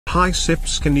Hi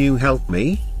Sips, can you help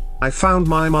me? I found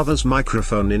my mother's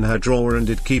microphone in her drawer and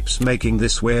it keeps making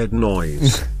this weird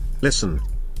noise. Listen.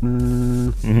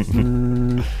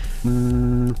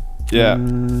 Yeah.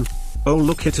 Oh,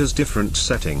 look, it has different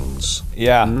settings.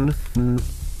 Yeah.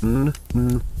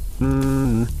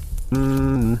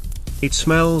 It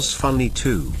smells funny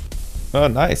too. Oh,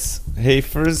 nice. Hey,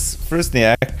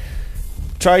 Furzniak,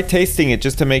 try tasting it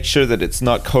just to make sure that it's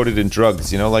not coated in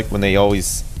drugs. You know, like when they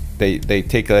always they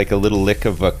take like a little lick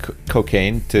of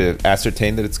cocaine to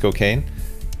ascertain that it's cocaine.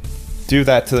 Do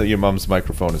that to your mom's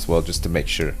microphone as well, just to make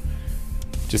sure.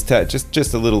 Just a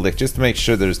little lick, just to make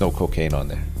sure there's no cocaine on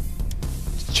there.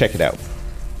 Just check it out.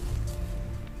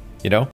 You know?